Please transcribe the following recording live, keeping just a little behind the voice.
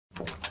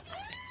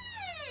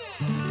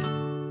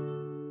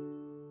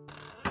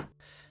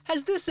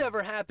Has this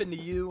ever happened to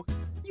you?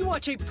 You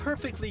watch a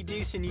perfectly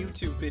decent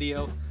YouTube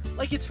video,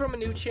 like it's from a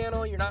new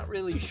channel you're not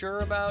really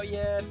sure about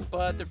yet,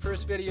 but the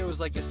first video is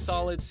like a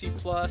solid C+,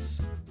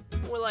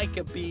 or like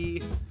a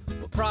B,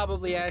 but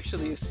probably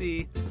actually a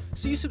C.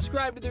 So you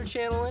subscribe to their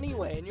channel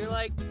anyway, and you're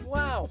like,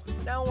 wow,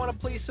 now I want to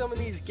play some of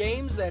these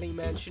games that he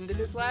mentioned in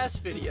his last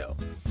video.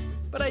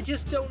 But I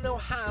just don't know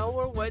how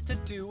or what to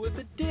do with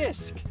a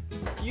disc.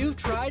 You've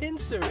tried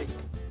inserting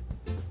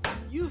it.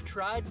 You've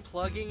tried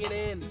plugging it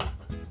in.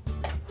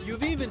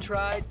 You've even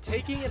tried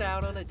taking it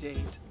out on a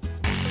date.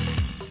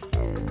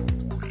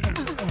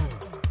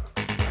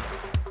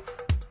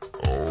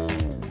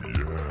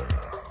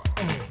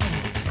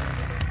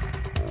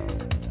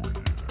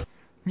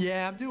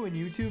 Yeah, I'm doing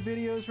YouTube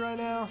videos right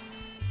now.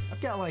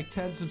 I've got like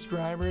 10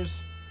 subscribers.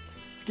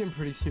 It's getting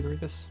pretty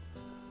serious.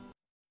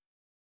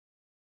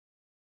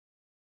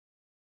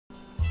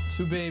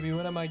 So baby,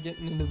 when am I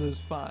getting into those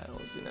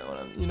files?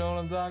 You know what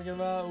I'm talking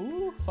about?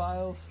 Ooh,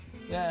 files.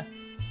 Yeah.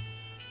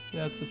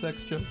 Yeah, it's a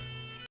sex joke.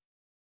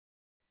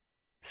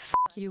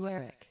 Fuck you,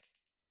 Eric.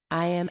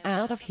 I am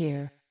out of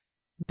here,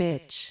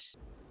 bitch.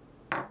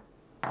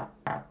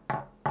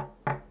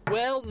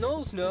 Well,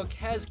 Noel's Nook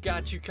has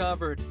got you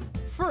covered.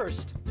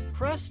 First,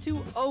 press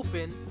to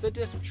open the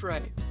disc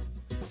tray.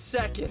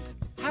 Second,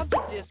 have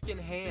the disc in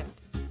hand.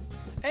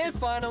 And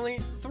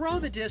finally, throw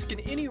the disc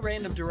in any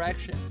random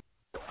direction.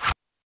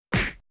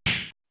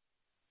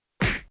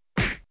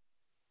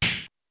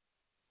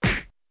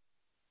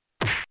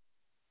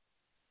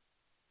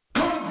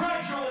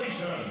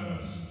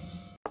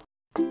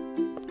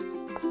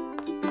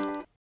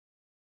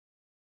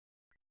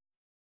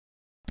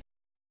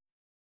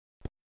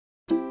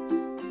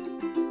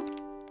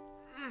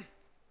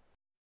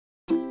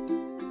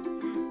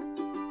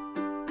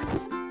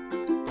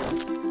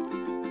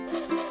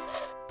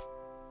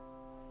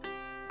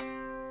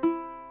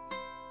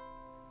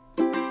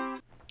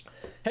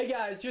 Hey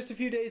guys, just a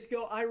few days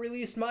ago I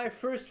released my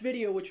first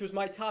video, which was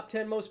my top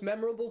 10 most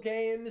memorable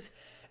games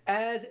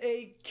as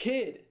a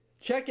kid.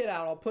 Check it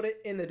out, I'll put it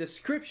in the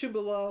description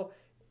below.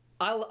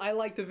 I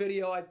liked the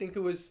video. I think it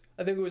was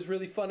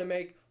really fun to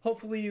make.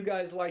 Hopefully you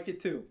guys like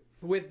it too.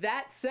 With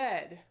that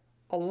said,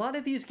 a lot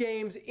of these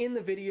games in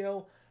the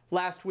video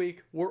last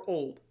week were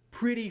old.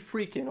 Pretty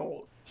freaking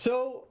old.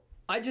 So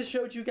I just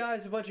showed you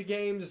guys a bunch of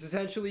games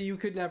essentially you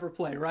could never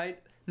play, right?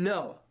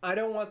 No, I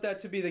don't want that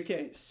to be the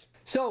case.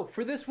 So,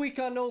 for this week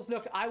on Noel's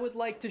Nook, I would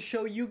like to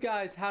show you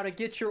guys how to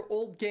get your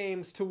old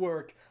games to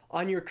work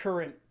on your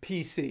current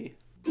PC.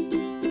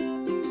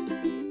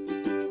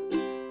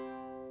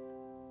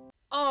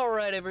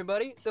 Alright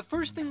everybody, the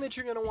first thing that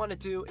you're going to want to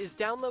do is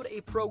download a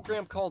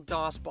program called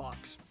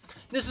DosBox.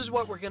 This is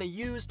what we're going to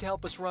use to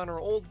help us run our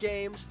old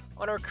games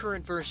on our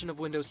current version of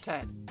Windows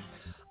 10.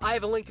 I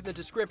have a link in the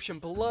description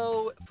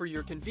below for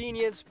your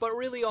convenience, but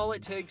really all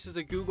it takes is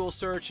a Google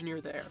search and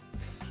you're there.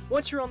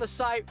 Once you're on the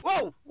site,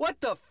 whoa,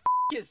 what the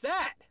is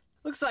that?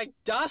 Looks like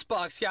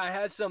DosBox guy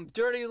has some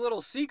dirty little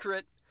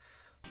secret.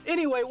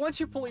 Anyway, once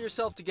you pull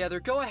yourself together,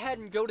 go ahead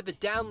and go to the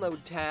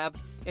download tab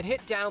and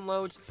hit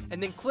downloads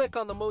and then click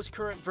on the most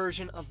current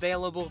version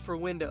available for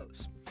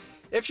Windows.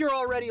 If you're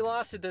already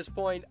lost at this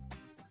point,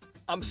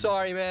 I'm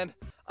sorry man,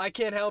 I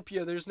can't help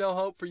you. There's no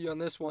hope for you on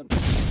this one.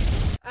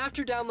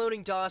 After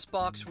downloading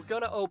DosBox, we're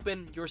gonna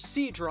open your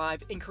C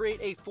drive and create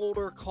a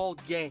folder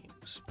called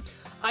Games.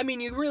 I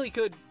mean, you really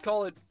could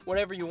call it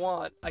whatever you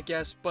want, I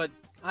guess, but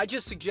I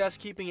just suggest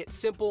keeping it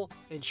simple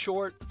and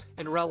short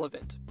and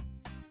relevant.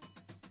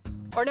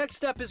 Our next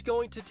step is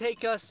going to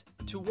take us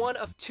to one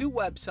of two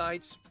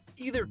websites,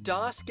 either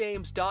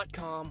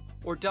DosGames.com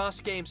or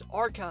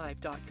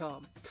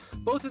DosGamesArchive.com.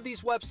 Both of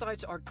these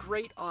websites are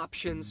great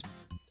options.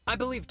 I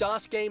believe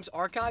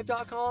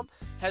DosGamesArchive.com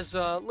has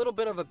a little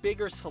bit of a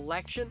bigger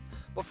selection,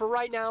 but for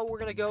right now we're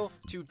going to go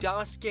to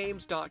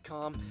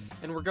DosGames.com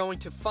and we're going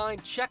to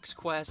find Chex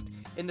Quest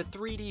in the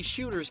 3D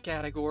shooters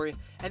category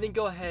and then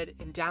go ahead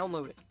and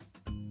download it.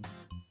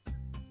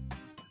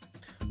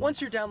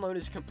 Once your download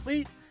is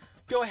complete,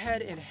 go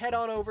ahead and head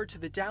on over to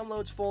the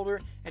downloads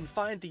folder and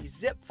find the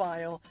zip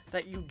file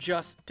that you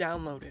just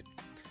downloaded.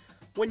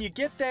 When you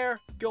get there,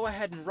 go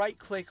ahead and right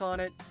click on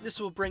it. This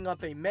will bring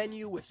up a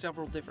menu with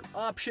several different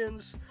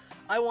options.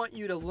 I want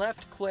you to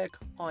left click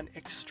on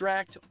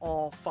extract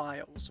all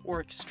files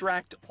or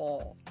extract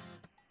all.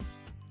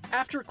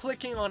 After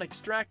clicking on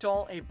extract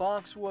all, a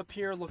box will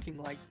appear looking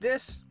like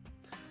this.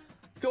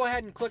 Go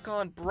ahead and click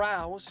on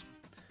browse,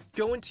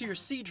 go into your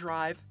C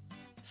drive,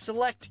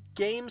 select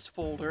games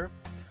folder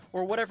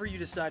or whatever you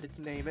decided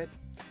to name it,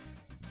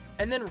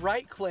 and then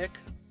right click,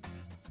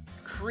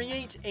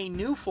 create a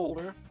new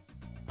folder.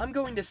 I'm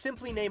going to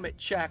simply name it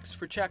Chex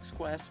for Chex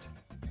Quest.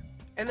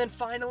 And then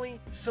finally,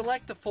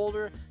 select the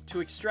folder to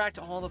extract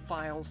all the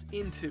files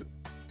into.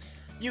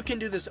 You can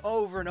do this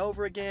over and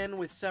over again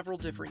with several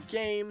different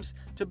games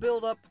to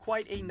build up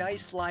quite a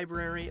nice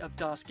library of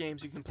DOS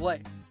games you can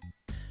play.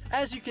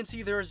 As you can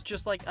see, there's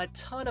just like a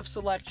ton of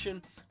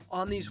selection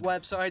on these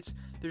websites.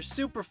 They're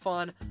super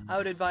fun. I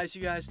would advise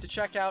you guys to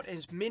check out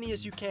as many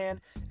as you can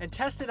and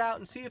test it out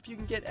and see if you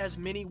can get as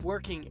many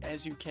working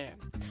as you can.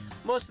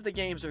 Most of the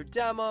games are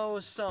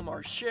demos, some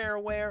are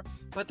shareware,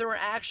 but there are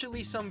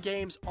actually some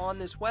games on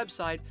this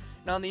website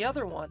and on the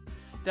other one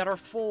that are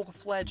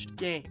full-fledged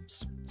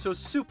games. So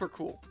super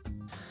cool.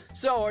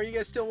 So are you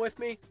guys still with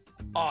me?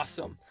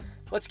 Awesome.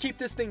 Let's keep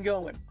this thing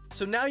going.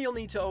 So now you'll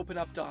need to open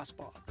up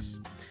DosBox.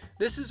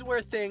 This is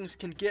where things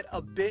can get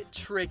a bit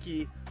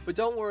tricky, but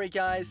don't worry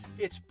guys,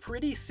 it's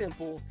pretty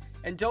simple,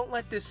 and don't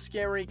let this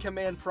scary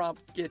command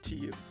prompt get to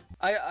you.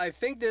 I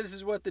think this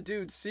is what the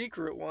dude's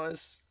secret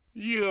was.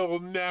 You'll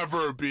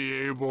never be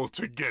able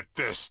to get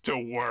this to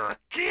work.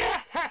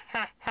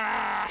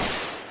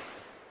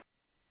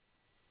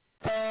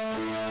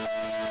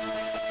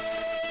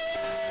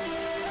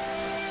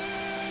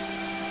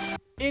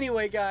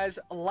 Anyway guys,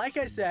 like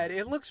I said,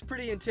 it looks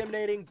pretty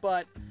intimidating,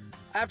 but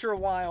after a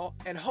while,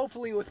 and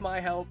hopefully with my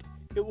help,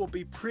 it will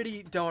be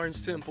pretty darn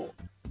simple.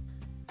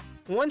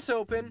 Once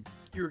open,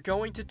 you're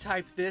going to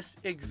type this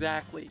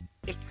exactly,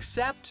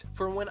 except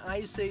for when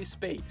I say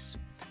space.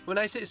 When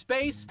I say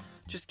space,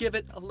 just give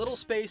it a little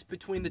space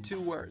between the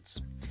two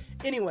words.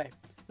 Anyway,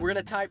 we're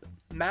gonna type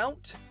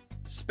mount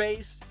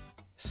space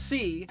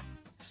C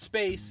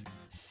space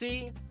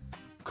C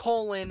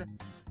colon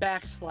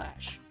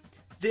backslash,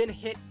 then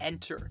hit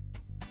enter.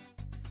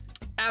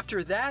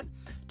 After that,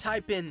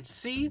 type in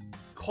C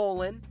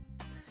colon,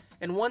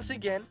 and once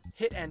again,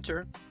 hit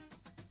enter.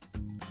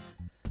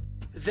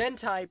 Then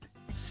type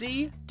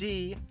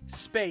CD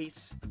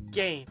space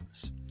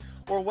games,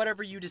 or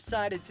whatever you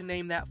decided to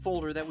name that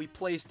folder that we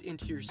placed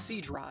into your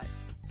C drive.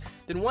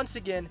 Then once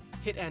again,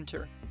 hit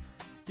enter.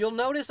 You'll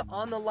notice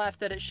on the left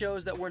that it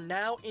shows that we're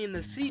now in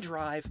the C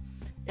drive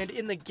and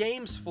in the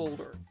games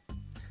folder.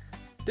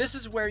 This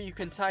is where you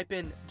can type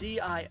in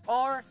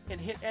dir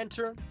and hit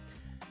enter.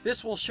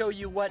 This will show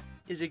you what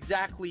is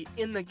exactly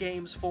in the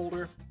games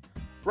folder.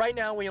 Right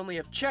now we only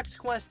have Chex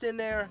Quest in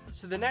there,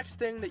 so the next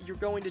thing that you're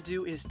going to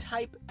do is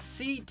type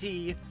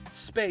CD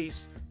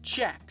space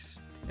Chex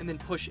and then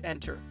push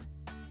enter.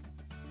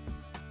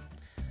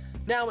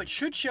 Now it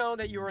should show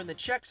that you're in the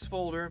Chex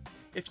folder.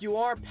 If you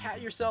are,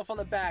 pat yourself on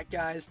the back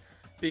guys,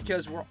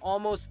 because we're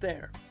almost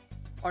there.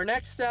 Our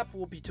next step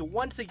will be to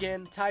once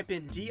again type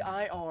in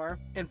dir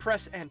and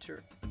press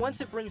enter.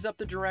 Once it brings up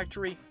the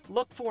directory,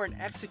 look for an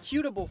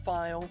executable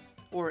file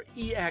or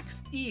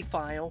exe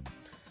file.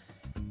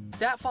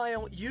 That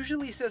file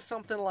usually says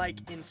something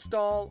like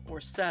install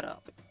or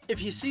setup.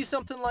 If you see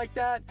something like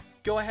that,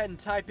 go ahead and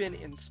type in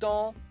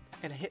install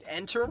and hit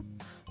enter,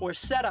 or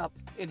setup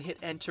and hit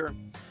enter.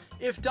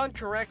 If done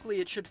correctly,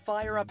 it should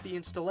fire up the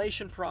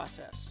installation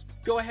process.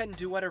 Go ahead and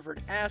do whatever it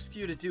asks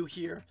you to do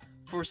here.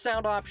 For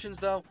sound options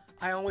though,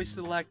 I always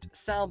select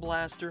Sound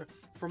Blaster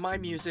for my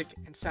music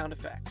and sound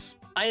effects.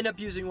 I end up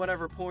using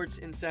whatever ports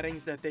and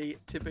settings that they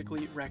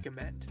typically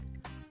recommend.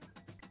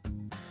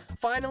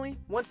 Finally,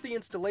 once the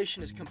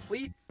installation is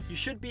complete, you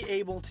should be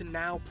able to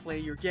now play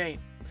your game.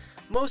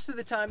 Most of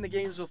the time the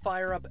games will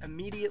fire up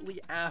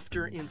immediately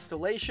after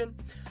installation,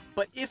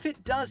 but if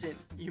it doesn't,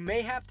 you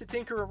may have to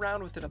tinker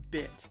around with it a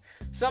bit.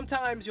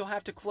 Sometimes you'll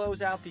have to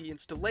close out the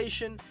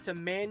installation to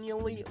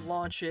manually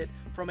launch it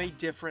from a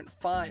different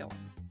file.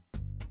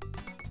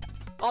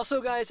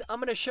 Also guys, I'm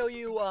going to show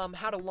you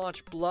how to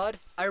launch Blood.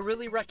 I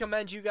really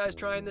recommend you guys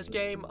trying this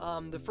game.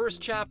 The first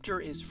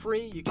chapter is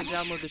free. You can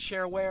download the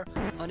shareware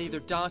on either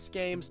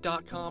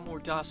DosGames.com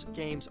or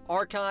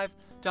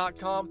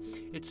DosGamesArchive.com.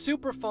 It's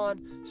super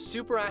fun,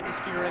 super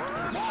atmospheric,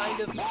 and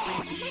kind of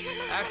creepy.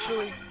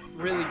 Actually,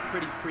 really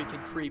pretty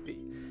freaking creepy.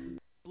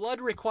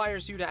 Blood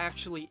requires you to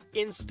actually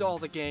install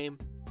the game,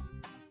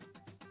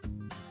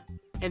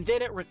 and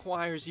then it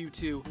requires you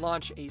to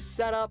launch a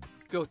setup,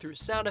 go through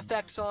sound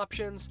effects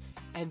options,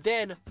 and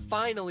then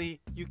finally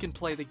you can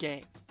play the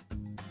game.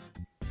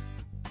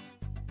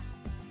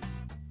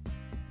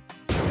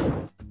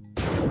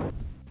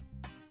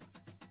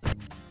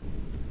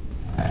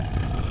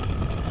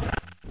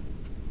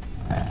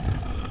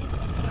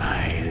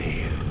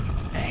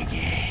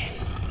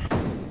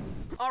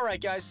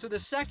 Alright guys, so the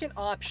second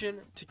option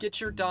to get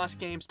your DOS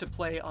games to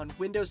play on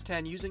Windows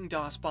 10 using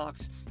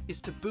DosBox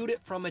is to boot it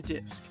from a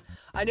disk.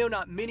 I know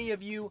not many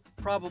of you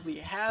probably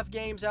have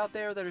games out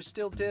there that are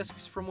still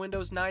disks from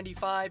Windows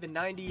 95 and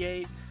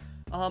 98,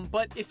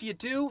 but if you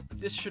do,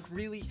 this should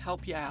really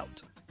help you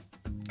out.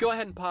 Go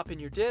ahead and pop in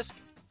your disk.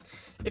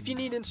 If you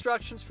need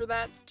instructions for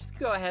that, just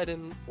go ahead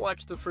and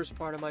watch the first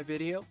part of my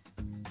video.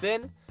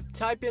 Then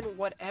type in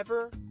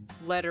whatever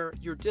letter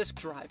your disk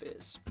drive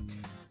is.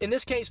 In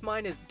this case,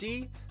 mine is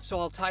D, so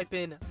I'll type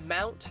in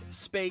mount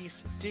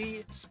space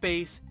D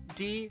space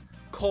D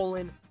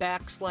colon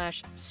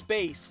backslash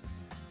space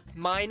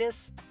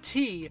minus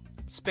T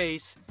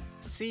space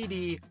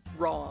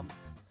CD-ROM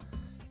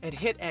and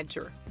hit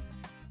enter.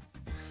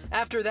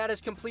 After that is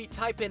complete,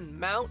 type in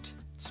mount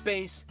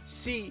space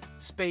C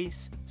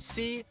space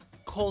C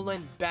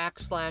colon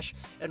backslash,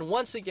 and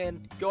once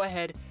again, go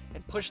ahead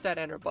and push that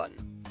enter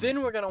button.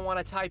 Then we're going to want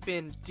to type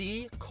in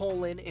D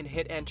colon and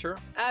hit enter.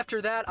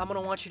 After that, I'm going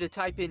to want you to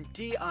type in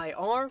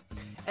dir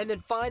and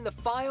then find the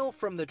file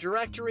from the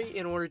directory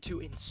in order to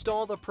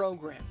install the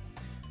program.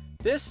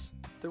 The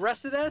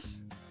rest of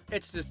this,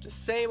 It's just the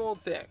same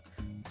old thing.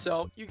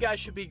 So you guys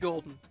should be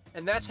golden.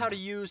 And that's how to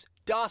use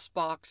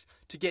DosBox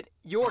to get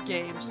your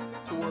games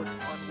to work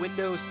on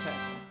Windows 10.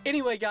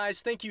 Anyway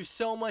guys, thank you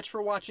so much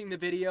for watching the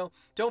video.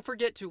 Don't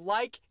forget to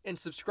like and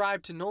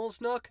subscribe to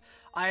Noel's Nook.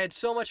 I had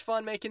so much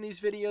fun making these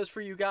videos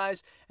for you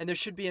guys, and there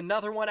should be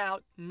another one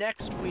out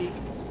next week.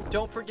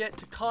 Don't forget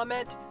to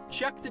comment,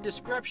 check the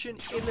description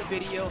in the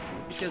video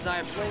because I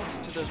have links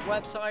to those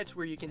websites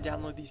where you can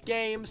download these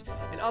games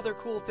and other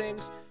cool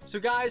things. So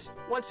guys,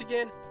 once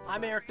again,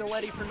 I'm Eric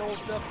Noletti for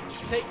Noel's Nook.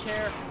 Take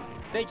care.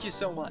 Thank you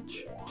so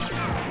much.